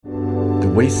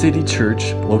Way City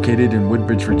Church, located in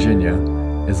Woodbridge, Virginia,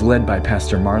 is led by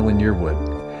Pastor Marlon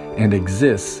Yearwood and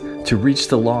exists to reach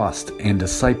the lost and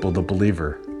disciple the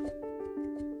believer.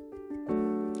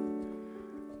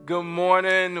 Good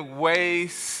morning, Way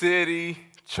City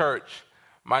Church.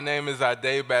 My name is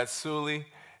Ade Batsuli,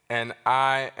 and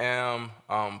I am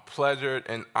pleasured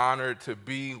and honored to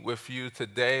be with you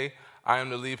today. I am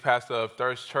the lead pastor of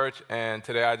Thirst Church, and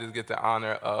today I just get the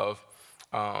honor of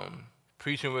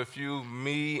preaching with you.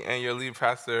 Me and your lead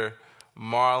pastor,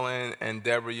 Marlon and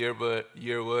Deborah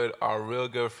Yearwood, are real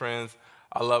good friends.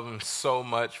 I love them so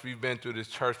much. We've been through this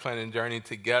church planting journey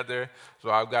together,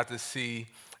 so I've got to see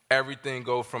everything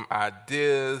go from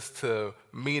ideas to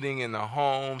meeting in the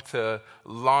home to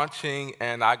launching,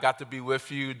 and I got to be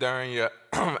with you during your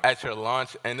at your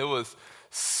launch, and it was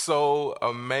so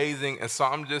amazing. And so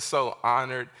I'm just so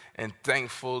honored and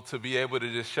thankful to be able to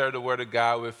just share the word of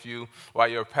God with you while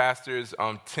your pastors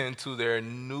tend to their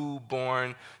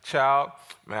newborn child.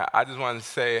 Man, I just want to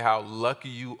say how lucky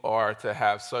you are to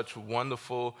have such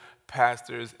wonderful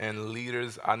pastors and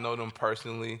leaders. I know them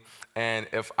personally, and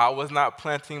if I was not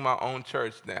planting my own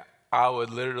church, then I would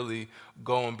literally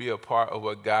go and be a part of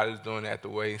what God is doing at the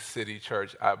Way City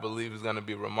Church. I believe it's going to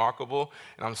be remarkable,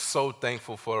 and I'm so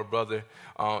thankful for a brother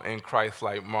in Christ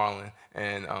like Marlon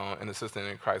and a sister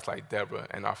in Christ like Deborah,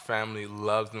 and our family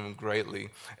loves them greatly.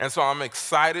 And so I'm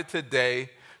excited today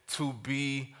to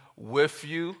be with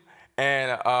you.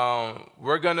 And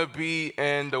we're going to be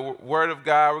in the Word of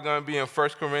God. We're going to be in 1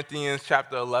 Corinthians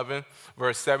chapter 11,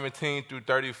 verse 17 through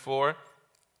 34.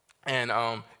 And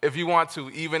if you want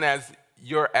to, even as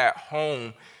you're at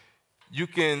home, you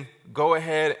can go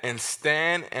ahead and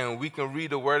stand, and we can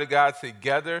read the Word of God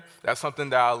together. That's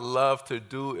something that I love to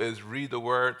do, is read the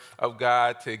Word of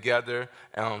God together,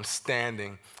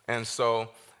 standing. And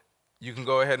so you can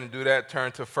go ahead and do that.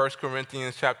 Turn to 1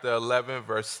 Corinthians chapter 11,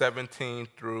 verse 17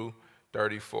 through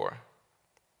 34.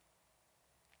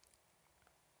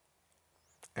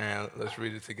 And let's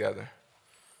read it together.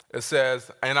 It says,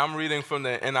 and I'm reading from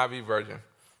the NIV version.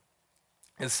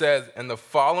 It says, "In the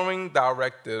following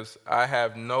directives, I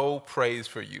have no praise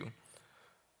for you,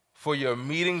 for your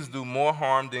meetings do more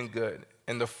harm than good.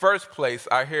 In the first place,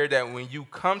 I hear that when you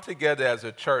come together as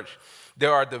a church,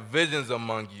 there are divisions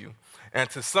among you. And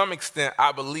to some extent,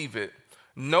 I believe it.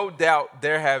 No doubt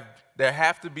there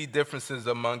have to be differences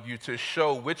among you to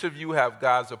show which of you have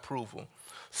God's approval.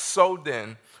 So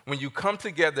then, when you come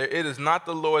together, it is not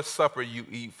the Lord's Supper you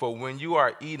eat, for when you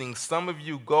are eating, some of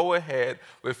you go ahead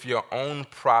with your own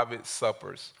private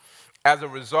suppers. As a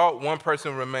result, one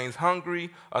person remains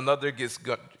hungry, another gets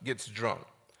drunk.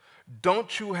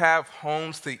 Don't you have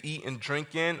homes to eat and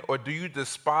drink in, or do you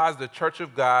despise the church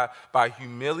of God by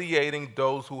humiliating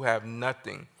those who have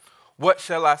nothing? What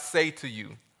shall I say to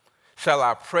you? Shall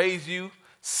I praise you?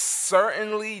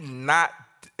 Certainly not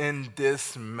in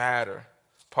this matter."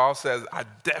 Paul says, I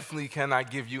definitely cannot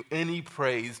give you any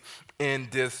praise in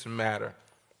this matter.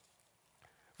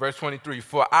 Verse 23,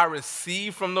 "For I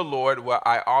received from the Lord what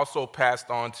I also passed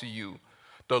on to you.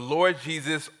 The Lord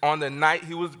Jesus, on the night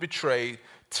he was betrayed,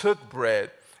 took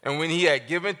bread, and when he had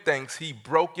given thanks, he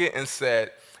broke it and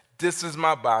said, 'This is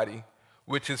my body,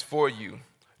 which is for you.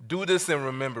 Do this in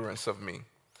remembrance of me.'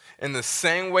 In the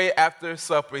same way, after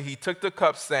supper, he took the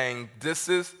cup, saying,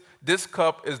 'This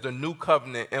cup is the new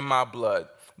covenant in my blood.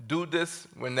 Do this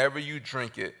whenever you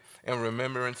drink it in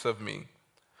remembrance of me.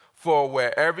 For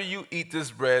wherever you eat this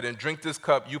bread and drink this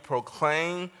cup, you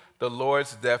proclaim the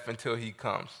Lord's death until he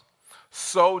comes.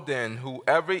 So then,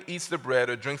 whoever eats the bread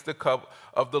or drinks the cup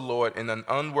of the Lord in an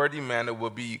unworthy manner will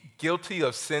be guilty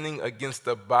of sinning against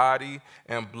the body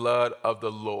and blood of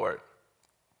the Lord.'"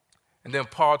 And then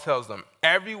Paul tells them,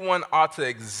 "Everyone ought to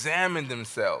examine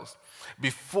themselves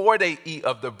before they eat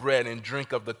of the bread and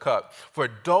drink of the cup. For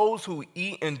those who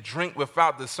eat and drink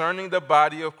without discerning the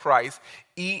body of Christ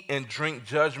eat and drink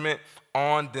judgment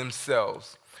on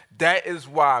themselves. That is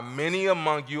why many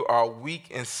among you are weak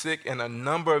and sick, and a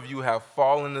number of you have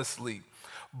fallen asleep.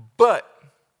 But,"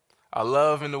 I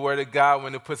love in the Word of God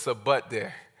when it puts a but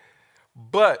there,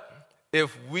 "but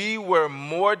if we were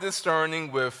more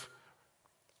discerning with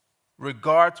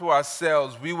regard to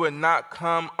ourselves, we would not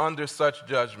come under such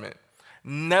judgment.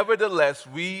 Nevertheless,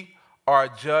 we are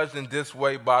judged in this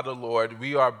way by the Lord.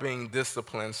 We are being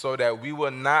disciplined so that we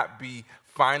will not be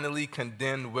finally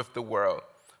condemned with the world.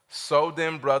 So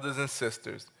then, brothers and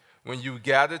sisters, when you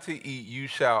gather to eat, you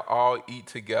shall all eat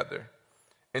together.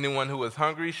 Anyone who is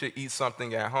hungry should eat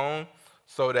something at home,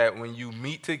 so that when you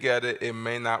meet together, it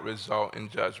may not result in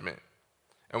judgment.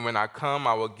 And when I come,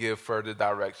 I will give further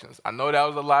directions." I know that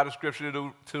was a lot of scripture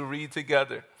to read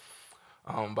together,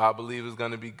 But I believe it's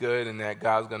going to be good and that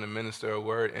God's going to minister a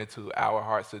word into our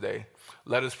hearts today.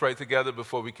 Let us pray together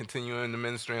before we continue in the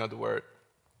ministering of the word.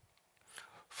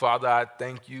 Father, I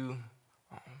thank you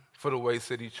for the Way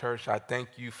City Church. I thank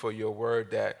you for your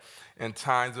word that in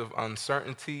times of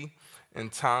uncertainty, in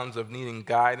times of needing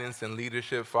guidance and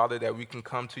leadership, Father, that we can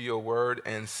come to your word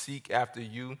and seek after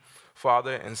you,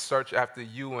 Father, and search after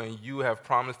you, and you have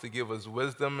promised to give us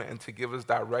wisdom and to give us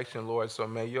direction, Lord. So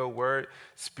may your word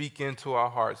speak into our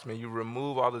hearts. May you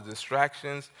remove all the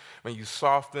distractions. May you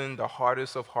soften the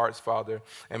hardest of hearts, Father,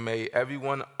 and may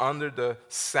everyone under the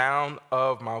sound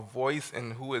of my voice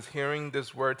and who is hearing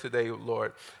this word today,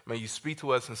 Lord, may you speak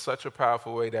to us in such a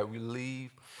powerful way that we leave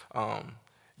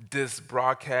this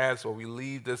broadcast, or we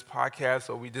leave this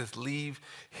podcast, or we just leave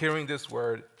hearing this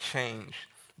word changed,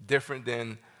 different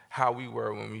than how we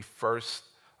were when we first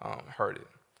heard it.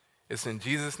 It's in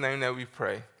Jesus' name that we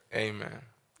pray. Amen.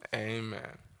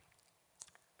 Amen.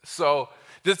 So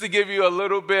just to give you a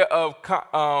little bit of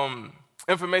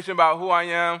information about who I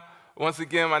am, once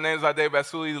again, my name is Ade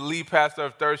Basuli, the lead pastor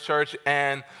of Third Church,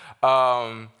 and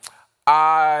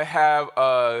I have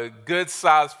a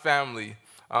good-sized family.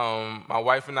 My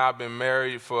wife and I have been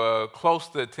married for close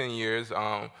to 10 years.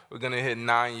 We're going to hit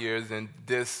 9 years in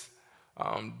this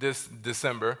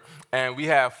December. And we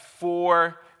have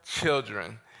 4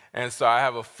 children. And so I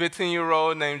have a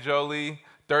 15-year-old named Jolie,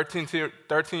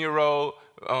 13-year-old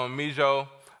Mijo,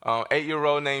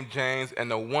 8-year-old named James,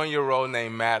 and a 1-year-old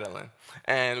named Madeline.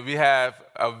 And we have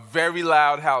a very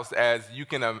loud house, as you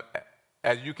can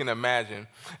imagine.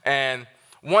 And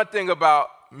one thing about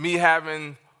me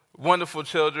having wonderful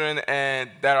children and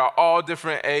that are all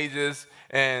different ages,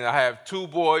 and I have 2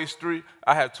 boys, 2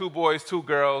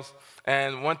 girls,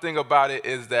 and one thing about it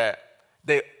is that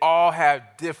they all have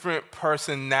different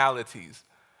personalities.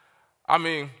 I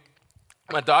mean,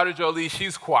 my daughter Jolie,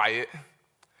 she's quiet,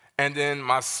 and then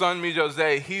my son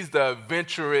Jose, he's the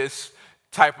adventurous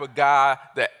type of guy,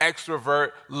 the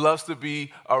extrovert, loves to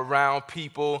be around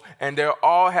people, and they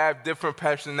all have different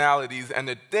personalities. And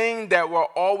the thing that we're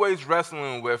always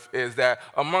wrestling with is that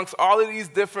amongst all of these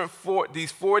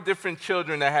 4 different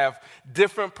children that have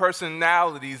different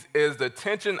personalities is the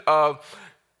tension of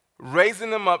raising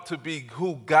them up to be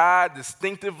who God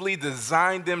distinctively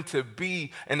designed them to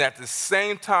be, and at the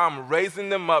same time raising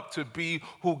them up to be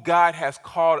who God has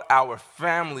called our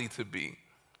family to be.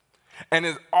 And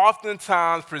it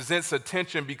oftentimes presents a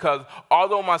tension because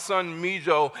although my son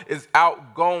Mijo is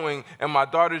outgoing and my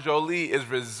daughter Jolie is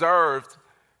reserved,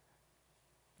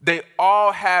 they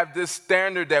all have this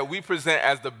standard that we present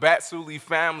as the Batsuli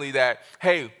family that,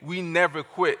 hey, we never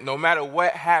quit. No matter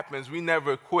what happens, we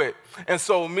never quit. And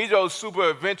so Mijo's super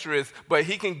adventurous, but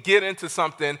he can get into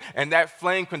something and that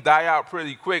flame can die out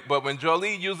pretty quick. But when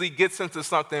Jolie usually gets into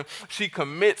something, she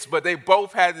commits. But they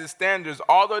both have these standards,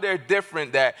 although they're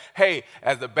different, that, hey,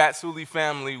 as the Batsuli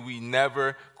family, we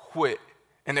never quit.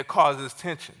 And it causes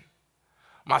tension.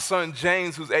 My son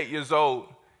James, who's 8 years old,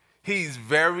 he's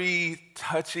very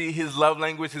touchy. His love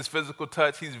language, his physical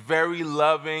touch. He's very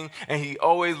loving, and he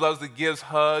always loves to give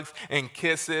hugs and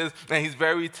kisses. And he's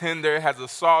very tender, has a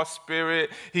soft spirit.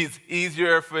 It's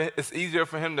easier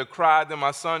for him to cry than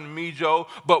my son Mijo.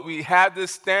 But we have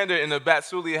this standard in the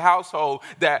Batsuli household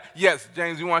that, yes,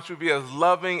 James, we want you to be as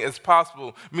loving as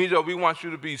possible. Mijo, we want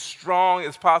you to be strong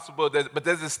as possible. But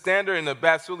there's a standard in the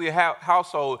Batsuli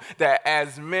household that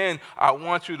as men, I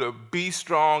want you to be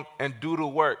strong and do the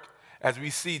work. As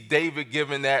we see David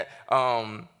giving that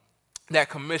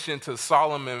commission to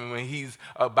Solomon when he's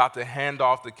about to hand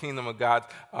off the kingdom of God,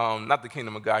 not the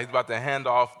kingdom of God, he's about to hand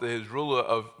off his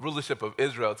rulership of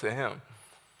Israel to him.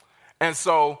 And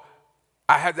so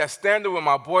I had that standard with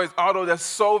my boys, although that's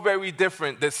so very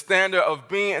different. The standard of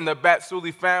being in the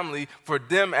Batsuli family for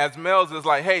them as males is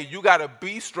like, hey, you got to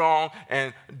be strong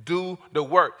and do the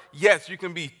work. Yes, you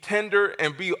can be tender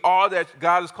and be all that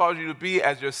God has called you to be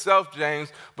as yourself,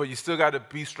 James, but you still got to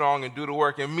be strong and do the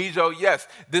work. And Mijo, yes,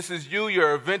 this is you,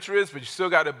 you're adventurous, but you still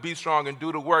got to be strong and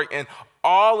do the work. And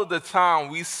all of the time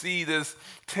we see this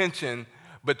tension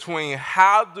between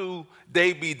how do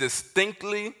they be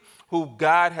distinctly who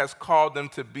God has called them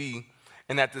to be,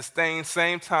 and at the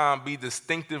same time be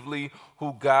distinctively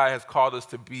who God has called us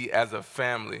to be as a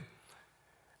family.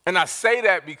 And I say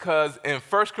that because in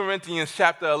 1 Corinthians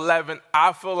chapter 11,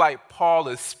 I feel like Paul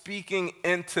is speaking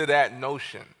into that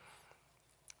notion.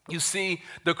 You see,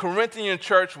 the Corinthian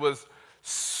church was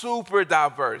super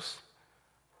diverse.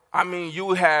 I mean,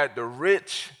 you had the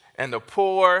rich and the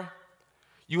poor.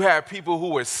 You had people who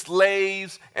were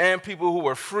slaves and people who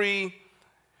were free.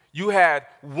 You had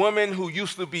women who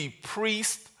used to be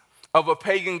priests of a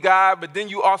pagan god, but then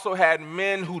you also had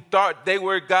men who thought they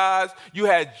were gods. You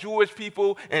had Jewish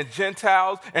people and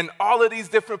Gentiles, and all of these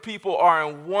different people are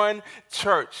in one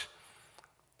church.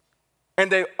 And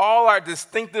they all are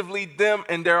distinctively them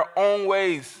in their own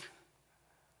ways.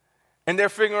 And they're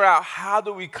figuring out, how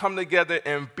do we come together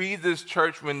and be this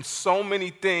church when so many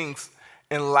things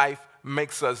in life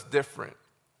makes us different?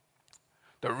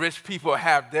 The rich people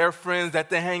have their friends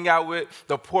that they hang out with.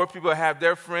 The poor people have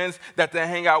their friends that they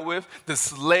hang out with. The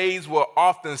slaves were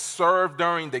often served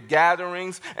during the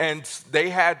gatherings, and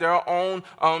they had their own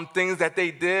things that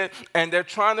they did. And they're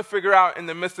trying to figure out in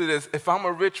the midst of this, if I'm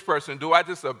a rich person, do I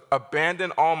just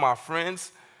abandon all my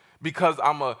friends because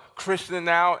I'm a Christian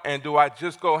now? And do I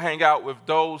just go hang out with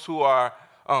those who are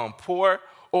poor?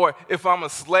 Or if I'm a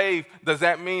slave, does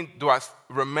that mean, do I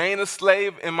remain a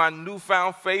slave in my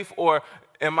newfound faith? Or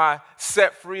am I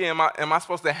set free? Am I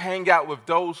supposed to hang out with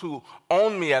those who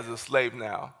own me as a slave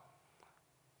now?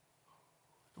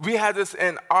 We have this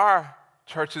in our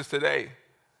churches today.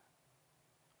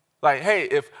 Like, hey,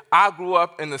 if I grew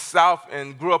up in the South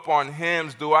and grew up on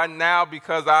hymns, do I now,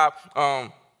 because I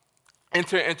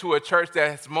enter into a church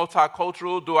that's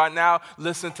multicultural, do I now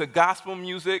listen to gospel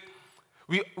music?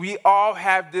 We all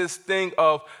have this thing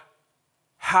of,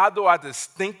 how do I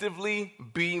distinctively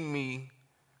be me,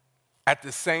 at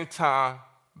the same time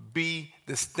be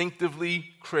distinctively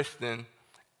Christian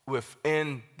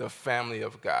within the family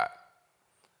of God?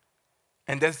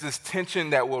 And there's this tension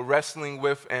that we're wrestling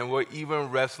with, and we're even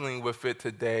wrestling with it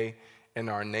today in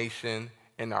our nation,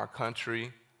 in our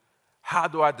country. How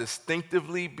do I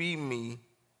distinctively be me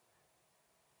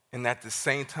and at the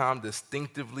same time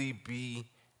distinctively be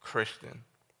Christian?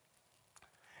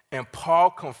 And Paul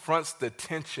confronts the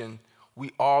tension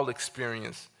we all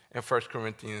experience in 1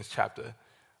 Corinthians chapter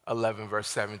 11, verse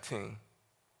 17.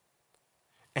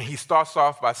 And he starts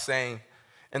off by saying,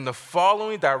 in the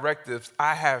following directives,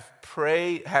 I have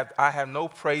no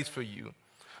praise for you,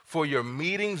 for your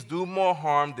meetings do more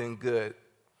harm than good.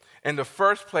 In the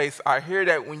first place, I hear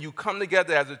that when you come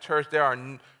together as a church, there are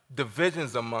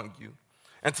divisions among you.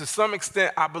 And to some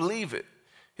extent, I believe it.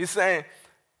 He's saying,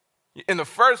 in the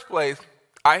first place,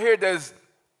 I hear there's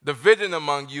division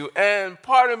among you, and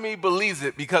part of me believes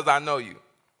it because I know you.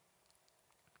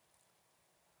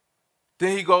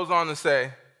 Then he goes on to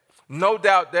say, no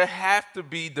doubt there have to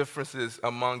be differences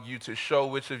among you to show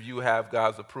which of you have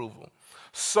God's approval.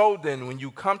 So then, when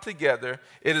you come together,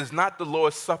 it is not the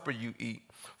Lord's Supper you eat.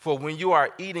 For when you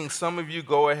are eating, some of you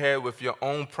go ahead with your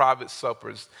own private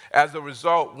suppers. As a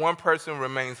result, one person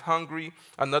remains hungry,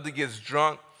 another gets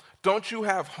drunk. Don't you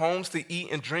have homes to eat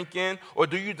and drink in? Or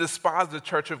do you despise the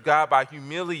church of God by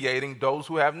humiliating those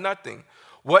who have nothing?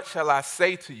 What shall I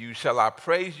say to you? Shall I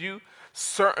praise you?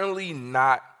 Certainly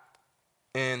not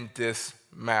in this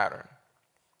matter.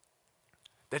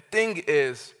 The thing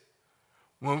is,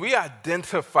 when we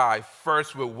identify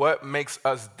first with what makes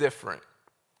us different,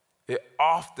 it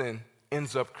often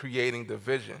ends up creating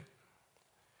division.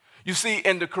 You see,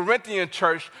 in the Corinthian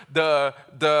church, the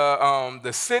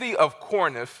city of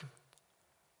Corinth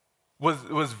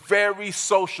was very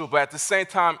social, but at the same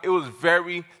time, it was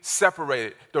very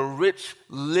separated. The rich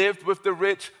lived with the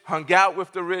rich, hung out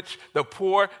with the rich. The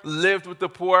poor lived with the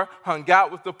poor, hung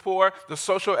out with the poor. The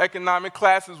social economic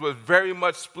classes was very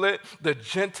much split. The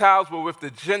Gentiles were with the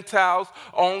Gentiles.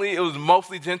 It was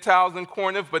mostly Gentiles in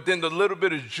Corinth, but then the little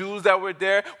bit of Jews that were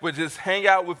there would just hang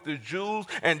out with the Jews,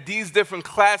 and these different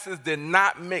classes did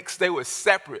not mix. They were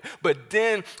separate. But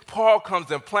then Paul comes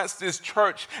and plants this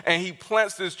church, and he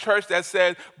plants this church that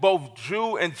said both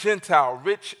Jew and Gentile,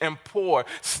 rich and poor,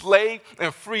 slave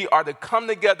and free are to come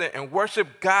together and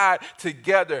worship God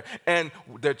together. And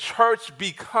the church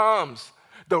becomes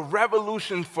the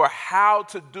revolution for how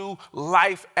to do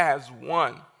life as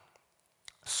one.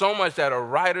 So much that a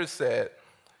writer said,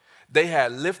 they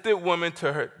had lifted women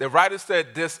to her. The writer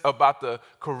said this about the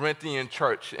Corinthian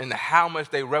church and how much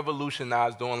they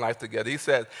revolutionized doing life together. He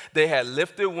said, they had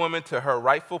lifted women to her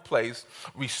rightful place,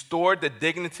 restored the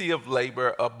dignity of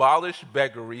labor, abolished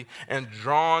beggary, and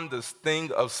drawn the sting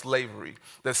of slavery.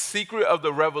 The secret of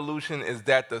the revolution is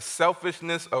that the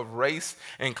selfishness of race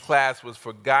and class was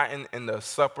forgotten in the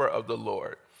supper of the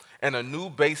Lord, and a new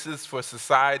basis for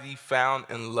society found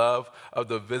in love of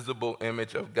the visible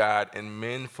image of God in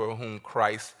men for whom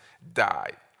Christ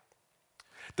died.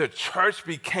 The church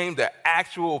became the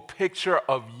actual picture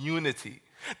of unity.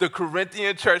 The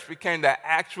Corinthian church became the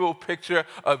actual picture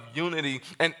of unity,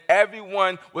 and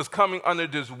everyone was coming under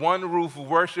this one roof,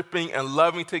 worshiping and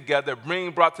loving together,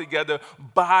 being brought together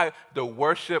by the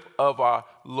worship of our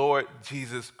Lord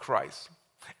Jesus Christ.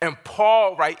 And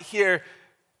Paul right here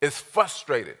is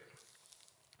frustrated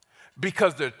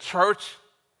because the church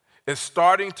is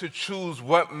starting to choose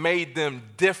what made them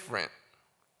different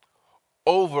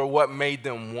over what made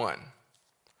them one.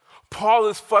 Paul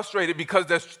is frustrated because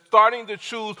they're starting to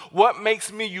choose what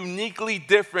makes me uniquely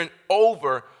different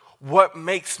over what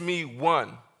makes me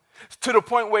one. To the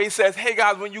point where he says, hey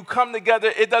guys, when you come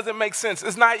together, it doesn't make sense.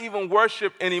 It's not even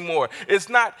worship anymore. It's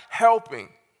not helping.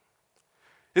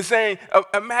 It's saying,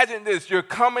 imagine this, you're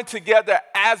coming together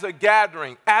as a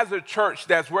gathering, as a church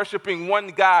that's worshiping one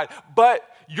God, but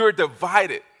you're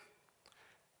divided.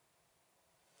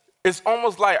 It's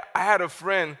almost like I had a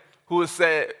friend who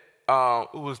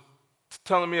was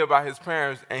telling me about his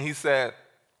parents, and he said,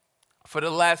 for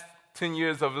the last 10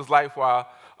 years of his life while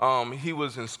he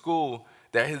was in school,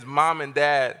 that his mom and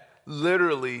dad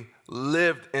literally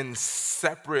lived in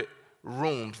separate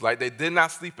rooms. Like they did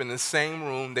not sleep in the same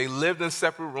room. They lived in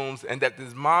separate rooms, and that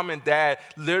his mom and dad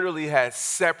literally had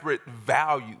separate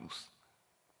values.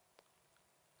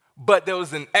 But there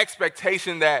was an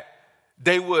expectation that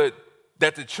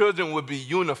the children would be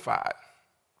unified.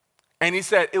 And he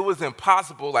said it was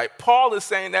impossible. Like Paul is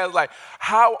saying that, like,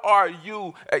 how are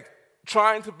you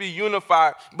trying to be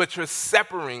unified, but you're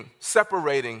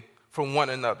separating from one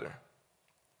another?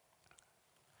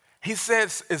 He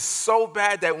says it's so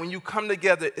bad that when you come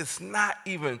together, it's not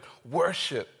even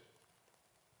worship.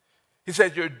 He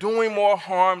said you're doing more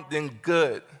harm than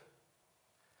good.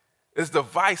 It's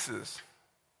devices.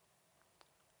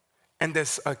 And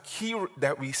there's a key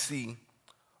that we see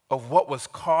of what was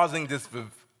causing this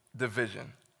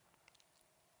division.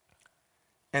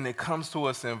 And it comes to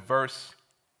us in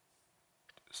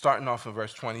starting off in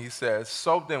verse 20. He says,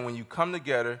 so then when you come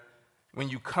together,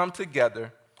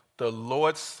 the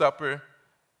Lord's Supper,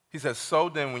 he says, so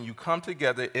then when you come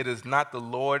together, it is not the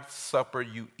Lord's Supper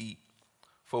you eat.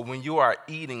 For when you are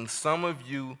eating, some of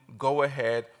you go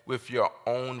ahead with your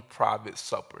own private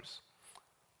suppers.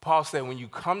 Paul said, when you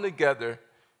come together,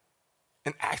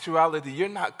 in actuality, you're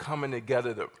not coming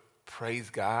together to praise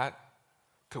God,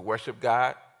 to worship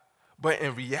God, but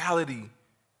in reality,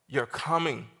 you're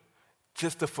coming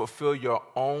just to fulfill your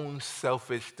own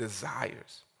selfish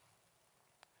desires.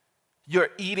 You're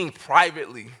eating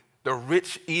privately, the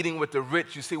rich eating with the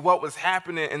rich. You see, what was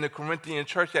happening in the Corinthian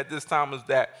church at this time was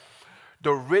that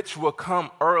the rich will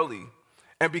come early.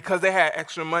 And because they had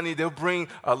extra money, they'll bring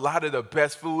a lot of the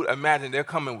best food. Imagine they're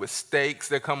coming with steaks,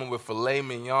 they're coming with filet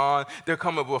mignon, they're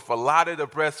coming with a lot of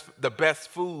the best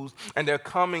foods, and they're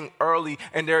coming early,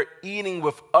 and they're eating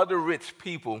with other rich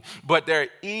people. But they're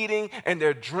eating and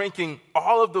they're drinking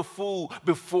all of the food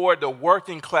before the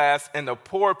working class and the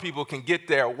poor people can get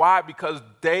there. Why? Because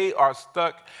they are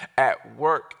stuck at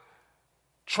work,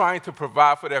 trying to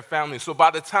provide for their family. So by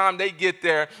the time they get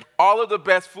there, all of the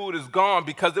best food is gone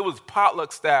because it was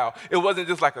potluck style. It wasn't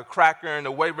just like a cracker and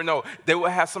a wafer. No, they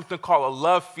would have something called a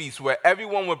love feast where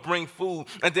everyone would bring food.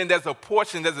 And then there's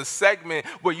a segment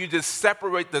where you just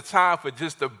separate the time for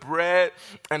just the bread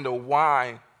and the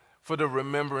wine for the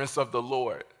remembrance of the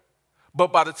Lord.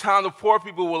 But by the time the poor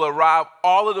people will arrive,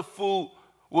 all of the food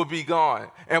will be gone.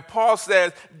 And Paul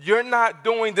says, you're not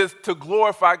doing this to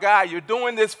glorify God. You're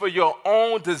doing this for your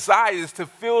own desires, to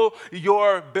fill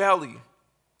your belly.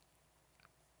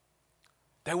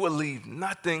 They will leave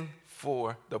nothing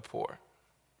for the poor.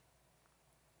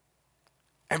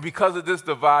 And because of this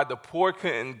divide, the poor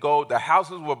couldn't go. The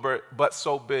houses were but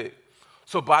so big.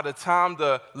 So by the time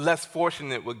the less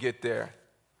fortunate would get there,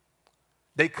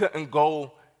 they couldn't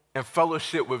go and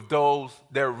fellowship with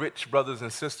their rich brothers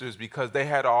and sisters, because they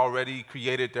had already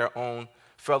created their own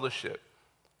fellowship.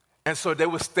 And so they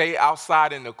would stay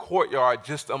outside in the courtyard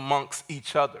just amongst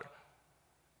each other,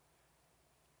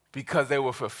 because they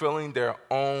were fulfilling their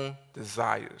own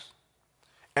desires.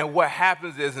 And what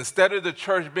happens is, instead of the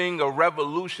church being a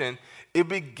revolution, it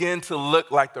began to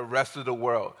look like the rest of the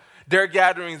world. Their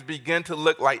gatherings began to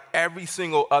look like every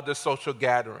single other social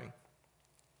gathering.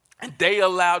 And they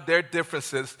allowed their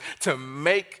differences to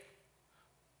make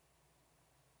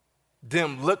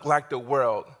them look like the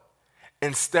world,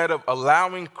 instead of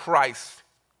allowing Christ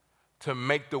to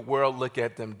make the world look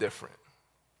at them different.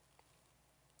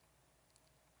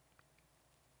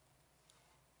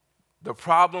 The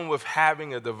problem with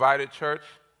having a divided church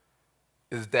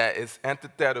is that it's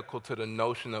antithetical to the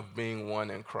notion of being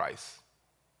one in Christ.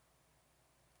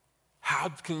 How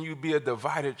can you be a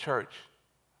divided church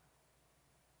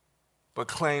but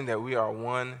claim that we are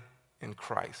one in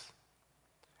Christ?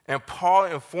 And Paul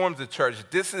informs the church,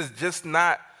 this is just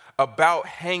not about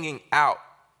hanging out.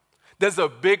 There's a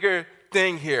bigger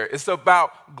thing here. It's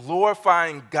about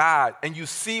glorifying God. And you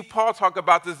see Paul talk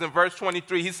about this in verse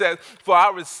 23. He says, "For I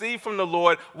received from the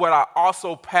Lord what I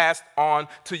also passed on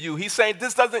to you." He's saying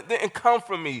this didn't come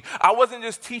from me. I wasn't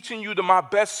just teaching you my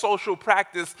best social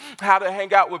practice, how to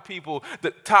hang out with people,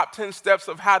 the top 10 steps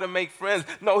of how to make friends.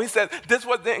 No, he said, this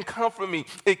didn't come from me.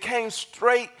 It came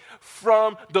straight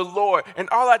from the Lord. And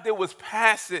all I did was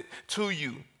pass it to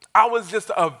you. I was just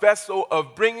a vessel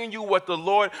of bringing you what the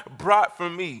Lord brought to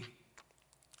me.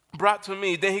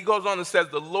 Then he goes on and says,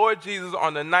 "The Lord Jesus,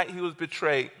 on the night he was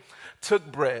betrayed, took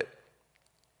bread.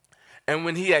 And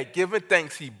when he had given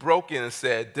thanks, he broke it and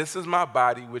said, 'This is my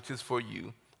body, which is for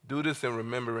you. Do this in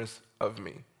remembrance of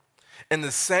me.' In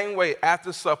the same way,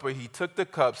 after supper, he took the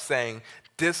cup, saying,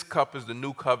 'This cup is the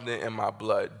new covenant in my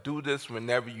blood. Do this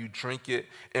whenever you drink it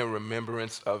in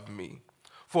remembrance of me.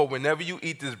 For whenever you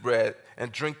eat this bread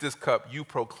and drink this cup, you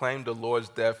proclaim the Lord's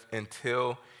death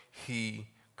until he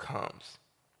comes.'"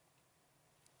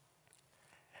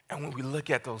 And when we look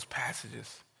at those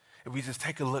passages, if we just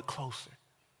take a look closer,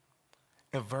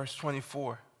 in verse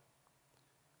 24,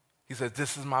 he says,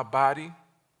 "This is my body."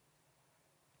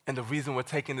 And the reason we're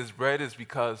taking this bread is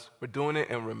because we're doing it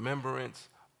in remembrance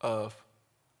of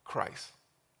Christ.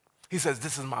 He says,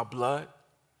 "This is my blood."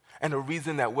 And the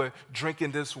reason that we're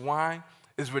drinking this wine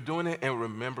is we're doing it in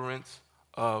remembrance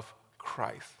of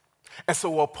Christ. And so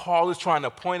what Paul is trying to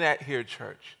point at here,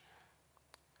 church,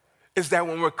 is that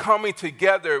when we're coming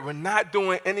together, we're not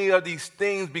doing any of these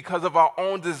things because of our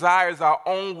own desires, our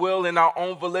own will, and our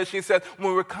own volition. He says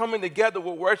when we're coming together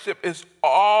with worship, it's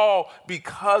all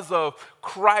because of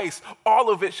Christ. All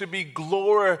of it should be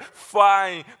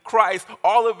glorifying Christ.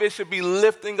 All of it should be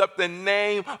lifting up the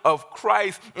name of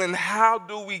Christ. And how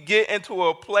do we get into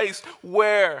a place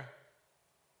where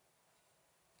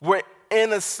we're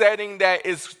in a setting that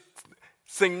is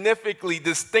significantly,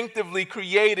 distinctively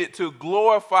created to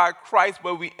glorify Christ,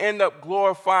 but we end up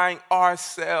glorifying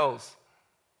ourselves,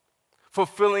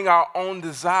 fulfilling our own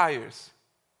desires?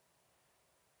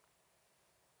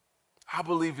 I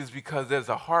believe it's because there's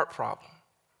a heart problem.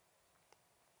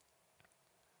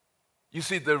 You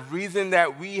see, the reason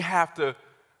that we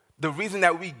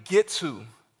get to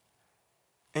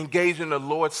engage in the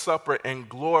Lord's Supper and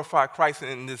glorify Christ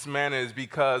in this manner is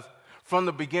because from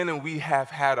the beginning, we have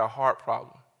had a heart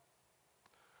problem.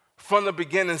 From the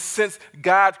beginning, since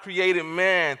God created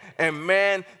man and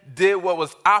man did what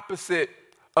was opposite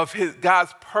of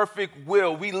God's perfect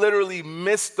will, we literally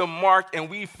missed the mark, and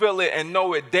we feel it and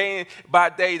know it day by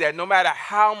day that no matter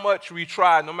how much we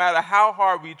try, no matter how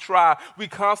hard we try, we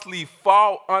constantly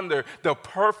fall under the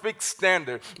perfect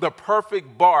standard, the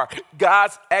perfect bar,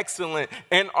 God's excellence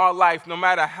in our life. No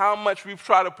matter how much we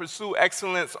try to pursue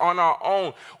excellence on our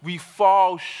own, we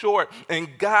fall short.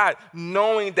 And God,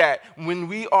 knowing that when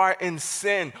we are in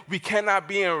sin, we cannot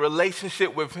be in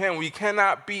relationship with him, we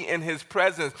cannot be in his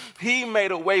presence, he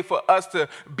made a way for us to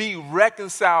be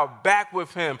reconciled back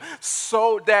with him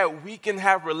so that we can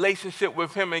have relationship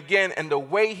with him again. And the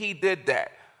way he did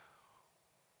that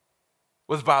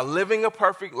was by living a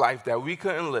perfect life that we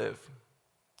couldn't live,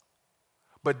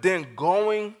 but then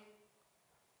going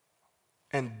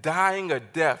and dying a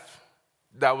death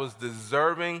that was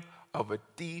deserving of a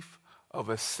thief, of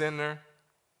a sinner,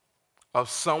 of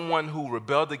someone who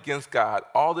rebelled against God,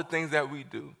 all the things that we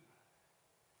do.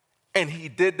 And he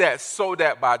did that so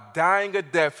that by dying a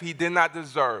death he did not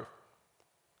deserve,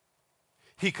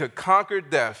 he could conquer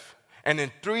death. And in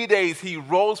 3 days he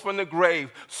rose from the grave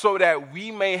so that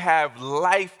we may have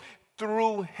life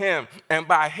through him. And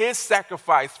by his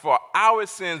sacrifice for our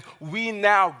sins, we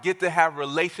now get to have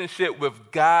relationship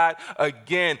with God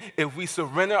again if we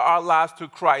surrender our lives to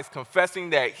Christ,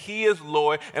 confessing that he is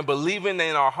Lord and believing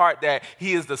in our heart that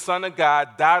he is the Son of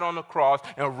God, died on the cross,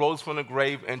 and rose from the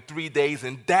grave in 3 days.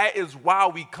 And that is why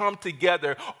we come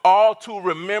together, all to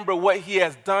remember what he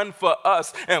has done for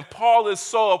us. And Paul is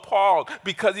so appalled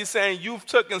because he's saying, you've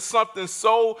taken something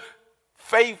so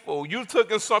faithful, you've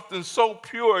taken something so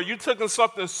pure, you've taken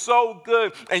something so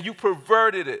good, and you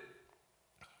perverted it.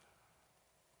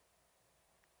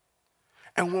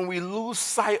 And when we lose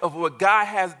sight of what God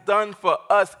has done for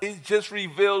us, it just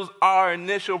reveals our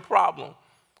initial problem,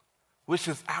 which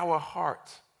is our heart.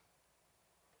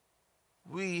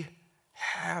 We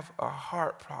have a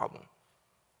heart problem.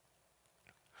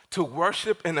 To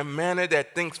worship in a manner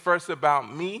that thinks first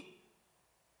about me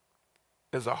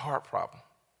is a heart problem.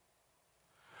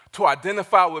 To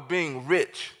identify with being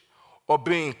rich or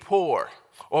being poor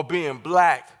or being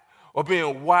black or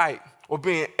being white or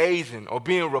being Asian or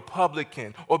being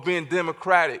Republican or being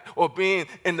Democratic or being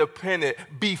independent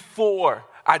before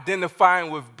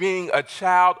identifying with being a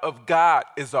child of God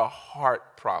is a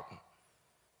heart problem.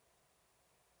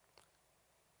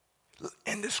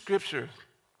 In the scriptures,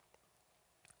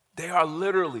 they are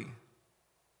literally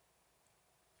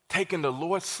taking the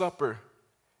Lord's Supper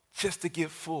just to get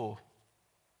full.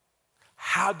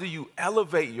 How do you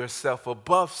elevate yourself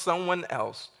above someone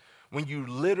else when you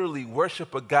literally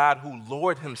worship a God who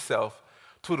lowered himself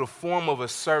to the form of a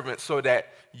servant so that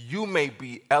you may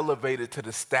be elevated to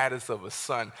the status of a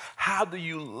son? How do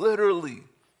you literally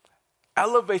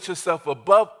elevate yourself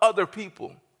above other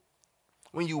people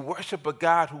when you worship a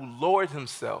God who lowered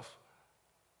himself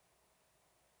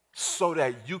so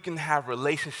that you can have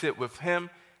relationship with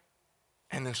him?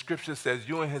 And the scripture says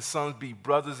you and his sons be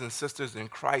brothers and sisters in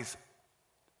Christ,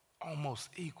 almost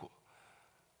equal.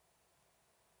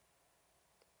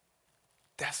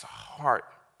 That's a heart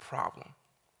problem.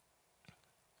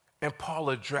 And Paul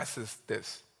addresses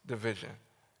this division.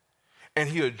 And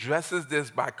he addresses this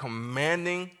by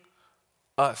commanding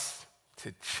us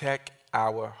to check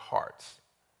our hearts.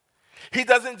 He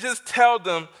doesn't just tell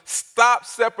them, stop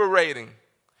separating.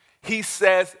 He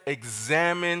says,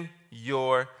 examine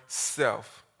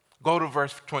yourself. Go to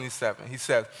verse 27. He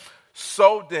says,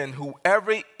 so then,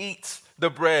 whoever eats the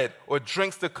bread or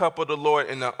drinks the cup of the Lord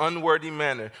in an unworthy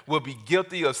manner will be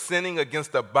guilty of sinning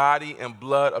against the body and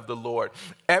blood of the Lord.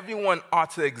 Everyone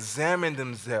ought to examine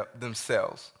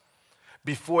themselves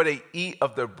before they eat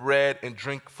of the bread and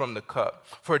drink from the cup.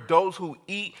 For those who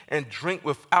eat and drink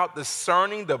without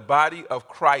discerning the body of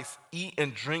Christ eat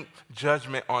and drink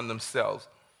judgment on themselves.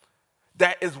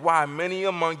 That is why many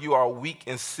among you are weak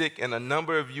and sick, and a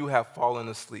number of you have fallen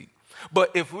asleep.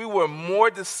 But if we were more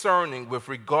discerning with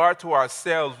regard to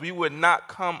ourselves, we would not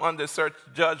come under such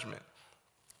judgment.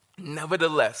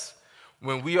 Nevertheless,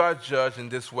 when we are judged in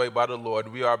this way by the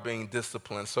Lord, we are being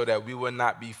disciplined so that we will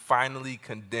not be finally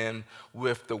condemned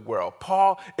with the world.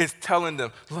 Paul is telling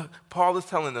them,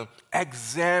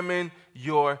 examine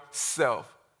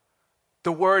yourself.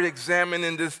 The word examine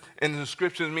in the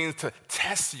scriptures means to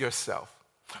test yourself,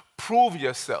 prove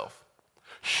yourself.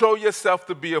 Show yourself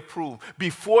to be approved.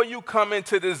 Before you come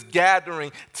into this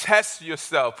gathering, test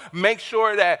yourself. Make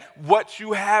sure that what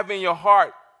you have in your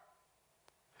heart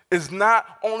is not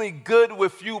only good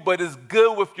with you, but is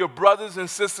good with your brothers and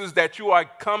sisters that you are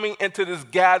coming into this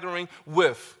gathering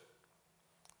with.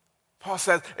 Paul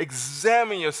says,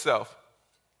 examine yourself.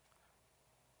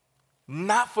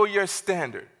 Not for your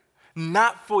standard,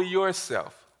 not for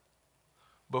yourself,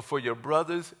 but for your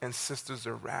brothers and sisters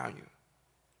around you.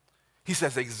 He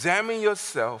says, examine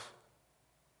yourself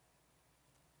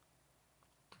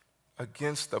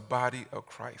against the body of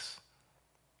Christ.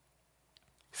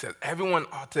 He says, everyone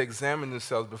ought to examine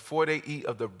themselves before they eat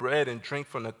of the bread and drink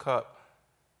from the cup.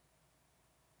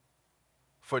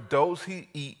 For those who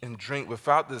eat and drink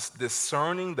without this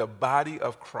discerning the body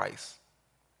of Christ,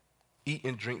 eat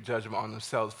and drink judgment on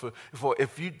themselves. For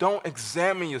if you don't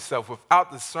examine yourself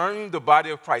without discerning the body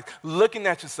of Christ, looking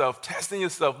at yourself, testing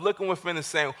yourself, looking within and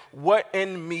saying, what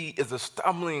in me is a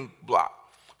stumbling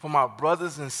block for my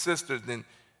brothers and sisters, then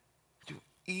you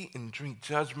eat and drink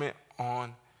judgment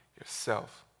on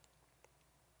yourself.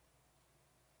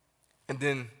 And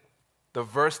then the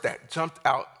verse that jumped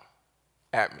out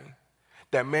at me,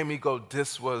 that made me go,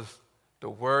 this was the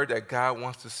word that God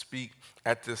wants to speak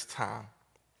at this time,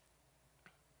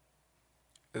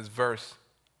 is verse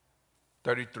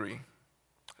 31.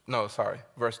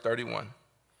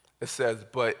 It says,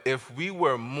 but if we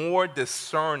were more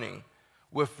discerning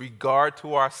with regard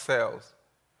to ourselves,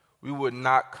 we would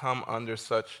not come under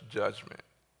such judgment.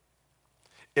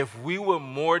 If we were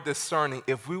more discerning,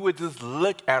 if we would just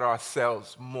look at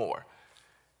ourselves more,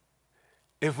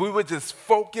 if we would just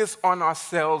focus on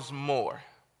ourselves more,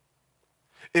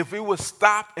 if we would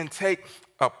stop and take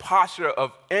a posture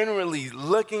of inwardly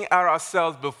looking at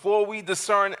ourselves before we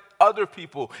discern other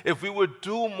people, if we would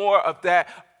do more of that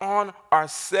on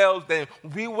ourselves, then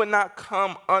we would not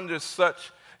come under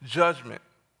such judgment.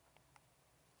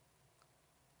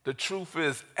 The truth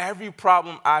is, every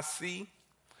problem I see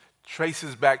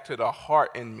traces back to the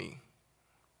heart in me.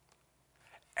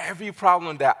 Every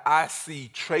problem that I see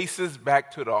traces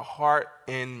back to the heart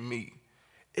in me.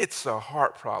 It's a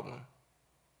heart problem.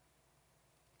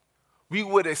 We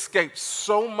would escape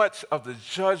so much of the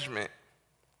judgment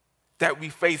that we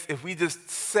face if we just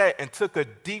sat and took a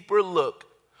deeper look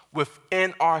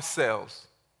within ourselves.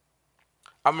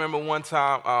 I remember one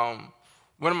time,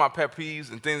 one of my pet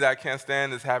peeves and things that I can't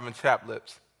stand is having chapped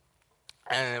lips.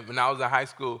 And when I was in high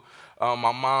school,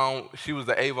 my mom, she was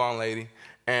the Avon lady,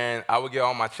 and I would get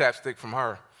all my chapstick from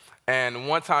her. And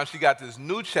one time she got this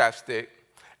new chapstick,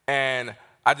 and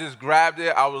I just grabbed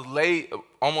it. I was late,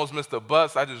 almost missed the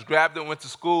bus. I just grabbed it, went to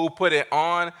school, put it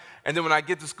on. And then when I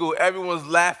get to school, everyone's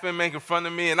laughing, making fun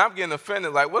of me. And I'm getting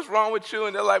offended, like, what's wrong with you?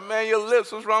 And they're like, man, your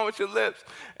lips, what's wrong with your lips?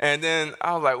 And then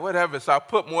I was like, whatever. So I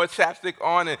put more chapstick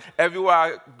on, and everywhere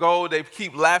I go, they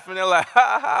keep laughing. They're like,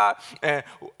 ha, ha.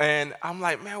 And I'm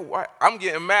like, man, why? I'm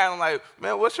getting mad. I'm like,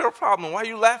 man, what's your problem? Why are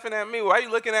you laughing at me? Why are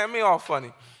you looking at me all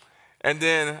funny? And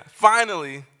then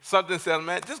finally, something said,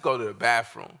 man, just go to the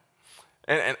bathroom.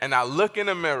 And I look in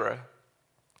the mirror,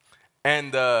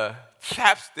 and the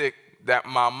chapstick that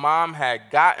my mom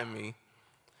had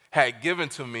given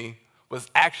to me, was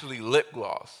actually lip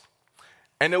gloss.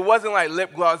 And it wasn't like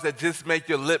lip gloss that just make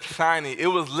your lips shiny. It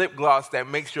was lip gloss that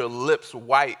makes your lips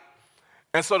white.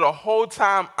 And so the whole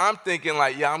time I'm thinking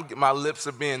like, yeah, my lips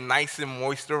are being nice and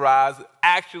moisturized.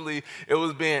 Actually,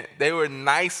 they were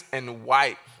nice and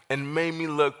white and made me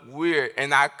look weird.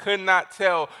 And I could not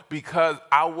tell because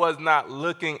I was not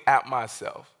looking at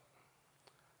myself.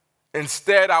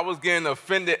 Instead, I was getting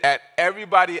offended at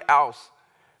everybody else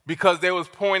because they was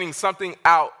pointing something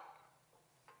out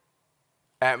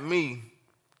at me,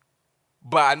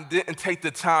 but I didn't take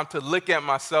the time to look at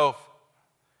myself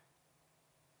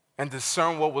and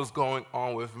discern what was going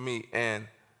on with me. And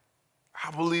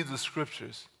I believe the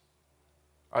scriptures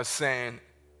are saying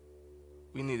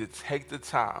we need to take the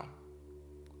time,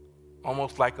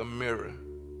 almost like a mirror,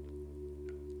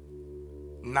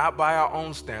 not by our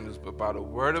own standards, but by the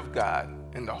word of God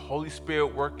and the Holy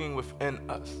Spirit working within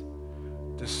us,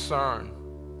 discern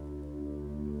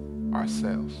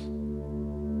ourselves.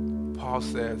 Paul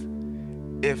says,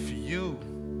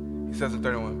 he says in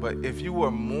 31, but if you were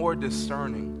more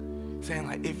discerning, saying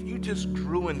like, if you just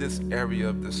grew in this area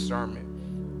of discernment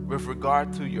with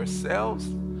regard to yourselves,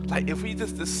 like if we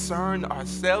just discerned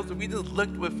ourselves, if we just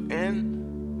looked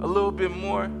within a little bit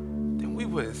more, then we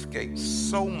would escape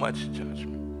so much judgment.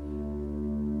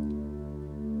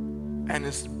 And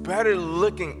it's better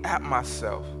looking at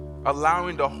myself,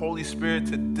 allowing the Holy Spirit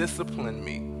to discipline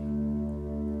me,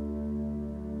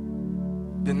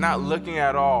 than not looking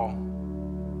at all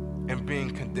and being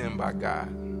condemned by God.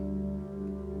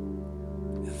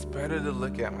 It's better to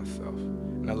look at myself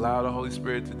and allow the Holy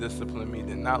Spirit to discipline me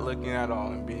than not looking at all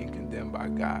and being condemned by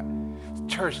God.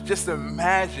 Church, just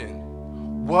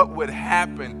imagine what would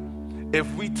happen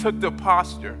if we took the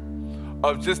posture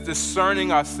of just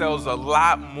discerning ourselves a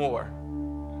lot more.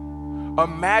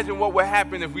 Imagine what would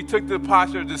happen if we took the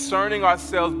posture of discerning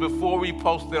ourselves before we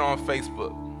posted on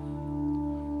Facebook.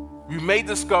 We may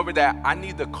discover that I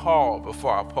need to call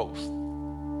before I post.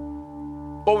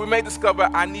 Or we may discover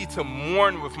I need to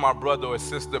mourn with my brother or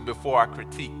sister before I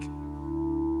critique.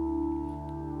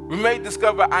 We may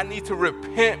discover I need to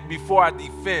repent before I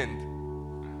defend.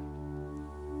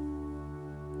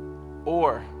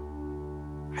 Or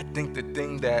I think the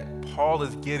thing that Paul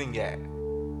is getting at,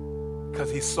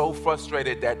 because he's so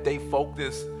frustrated that the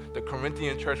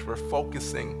Corinthian church were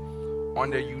focusing on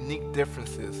their unique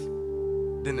differences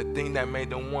than the thing that made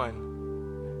them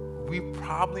one. We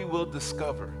probably will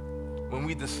discover when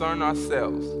we discern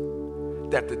ourselves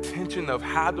that the tension of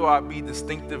how do I be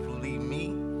distinctively me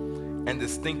and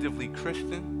distinctively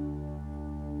Christian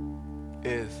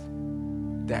is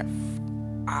that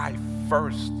I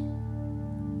first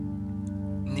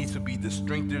need to be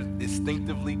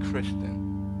distinctively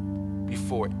Christian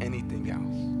before anything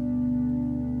else.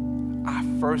 I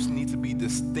first need to be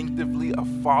distinctively a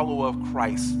follower of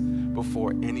Christ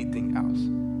before anything else.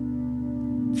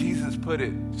 Jesus put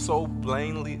it so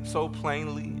plainly,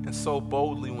 and so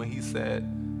boldly when he said,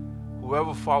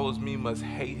 whoever follows me must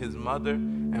hate his mother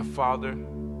and father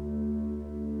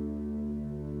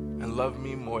and love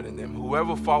me more than them.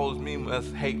 Whoever follows me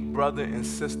must hate brother and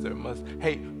sister, must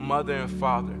hate mother and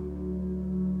father.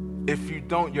 If you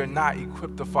don't, you're not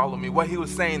equipped to follow me. What he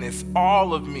was saying is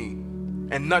all of me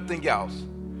and nothing else.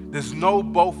 There's no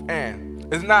both and.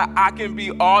 It's not I can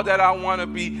be all that I want to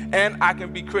be and I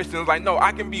can be Christian. It's like, no,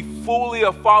 I can be fully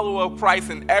a follower of Christ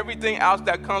and everything else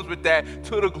that comes with that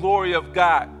to the glory of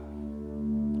God.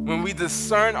 When we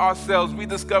discern ourselves, we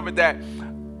discover that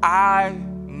I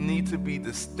need to be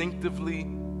distinctively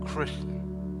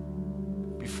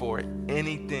Christian before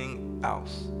anything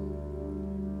else.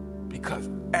 Because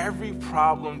every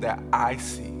problem that I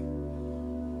see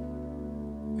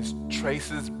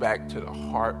traces back to the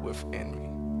heart within me.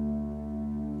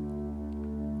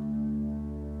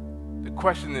 The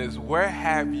question is, where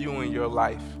have you in your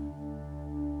life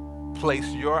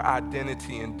placed your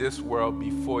identity in this world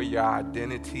before your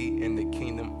identity in the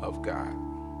kingdom of God?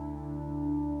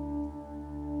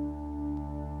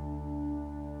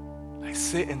 Like,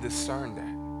 sit and discern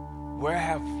that. Where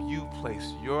have you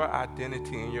placed your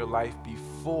identity in your life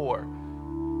before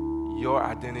your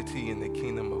identity in the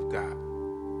kingdom of God?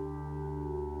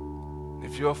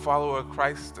 If you're a follower of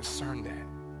Christ, discern that.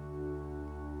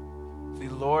 See,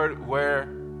 Lord, where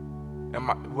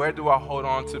do I hold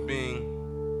on to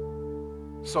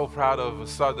being so proud of a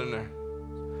Southerner?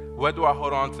 Where do I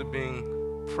hold on to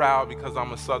being proud because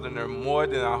I'm a Southerner more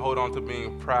than I hold on to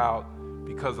being proud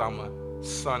because I'm a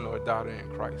son or a daughter in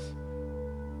Christ?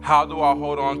 How do I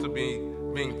hold on to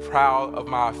being proud of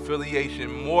my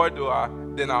affiliation more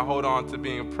than I hold on to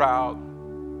being proud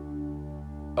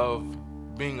of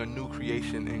being a new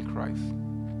creation in Christ?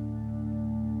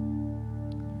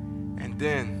 And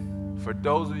then, for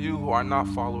those of you who are not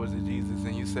followers of Jesus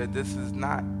and you said,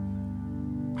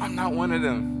 I'm not one of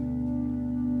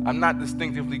them. I'm not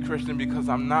distinctively Christian because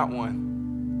I'm not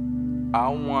one. I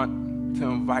want to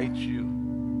invite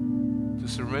you to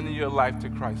surrender your life to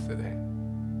Christ today.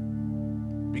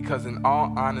 Because in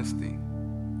all honesty,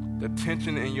 the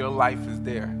tension in your life is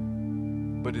there.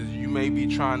 But as you may be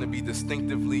trying to be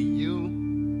distinctively you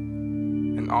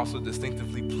and also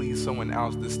distinctively please someone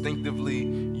else, distinctively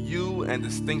you and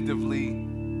distinctively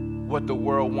what the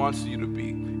world wants you to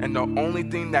be. And the only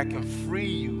thing that can free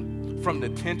you from the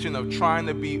tension of trying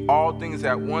to be all things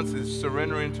at once is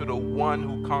surrendering to the one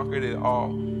who conquered it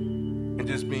all and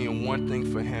just being one thing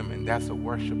for him, and that's a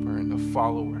worshiper and a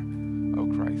follower of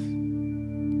Christ.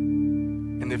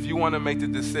 And if you want to make the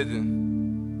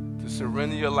decision to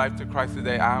surrender your life to Christ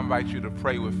today, I invite you to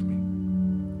pray with me.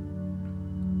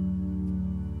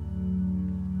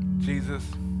 Jesus,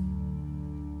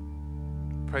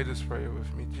 pray this prayer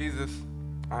with me. Jesus,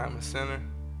 I am a sinner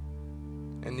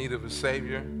in need of a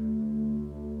Savior.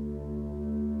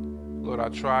 Lord, I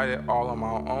tried it all on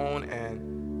my own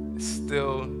and it's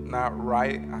still not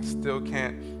right. I still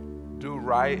can't do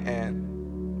right, and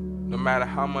no matter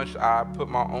how much I put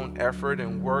my own effort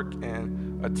and work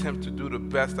and attempt to do the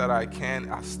best that I can,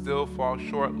 I still fall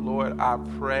short. Lord, I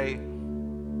pray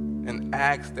and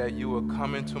ask that you will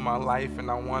come into my life, and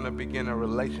I want to begin a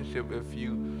relationship with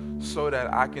you so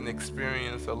that I can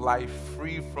experience a life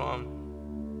free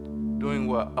from doing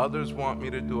what others want me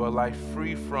to do, a life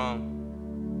free from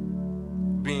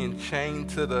being chained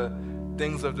to the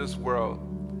things of this world,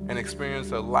 and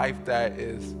experience a life that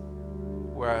is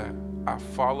where I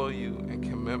follow you and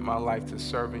commit my life to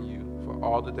serving you for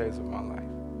all the days of my life.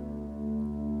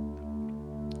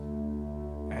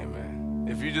 Amen.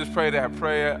 If you just pray that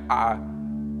prayer, I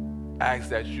ask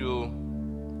that you'll,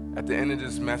 at the end of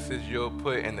this message, you'll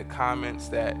put in the comments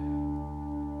that,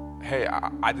 hey,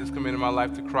 I just committed my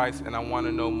life to Christ and I want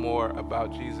to know more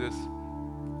about Jesus.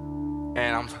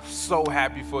 And I'm so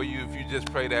happy for you if you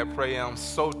just pray that prayer. I'm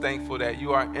so thankful that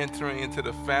you are entering into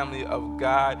the family of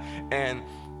God, and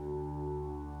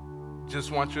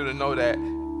just want you to know that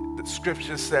the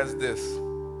scripture says this.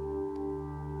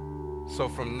 So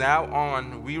from now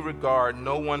on, we regard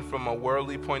no one from a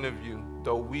worldly point of view.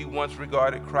 Though we once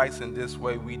regarded Christ in this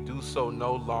way, we do so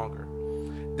no longer.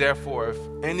 Therefore, if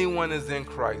anyone is in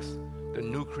Christ, the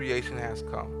new creation has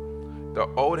come. The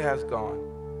old has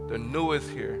gone. The new is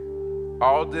here.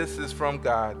 All this is from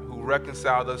God, who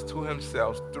reconciled us to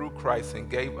himself through Christ and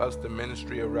gave us the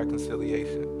ministry of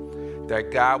reconciliation.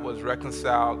 That God was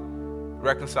reconciling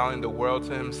the world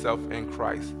to himself in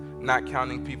Christ, not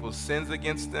counting people's sins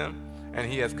against them,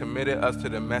 and he has committed us to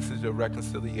the message of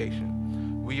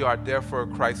reconciliation. We are therefore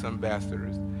Christ's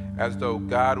ambassadors, as though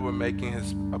God were making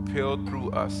his appeal through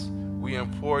us. We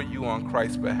implore you on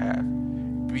Christ's behalf,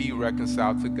 be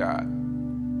reconciled to God.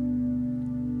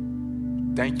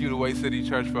 Thank you to Way City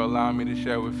Church for allowing me to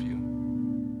share with you.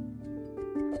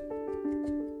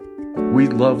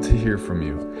 We'd love to hear from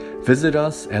you. Visit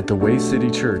us at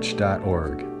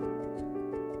thewaycitychurch.org.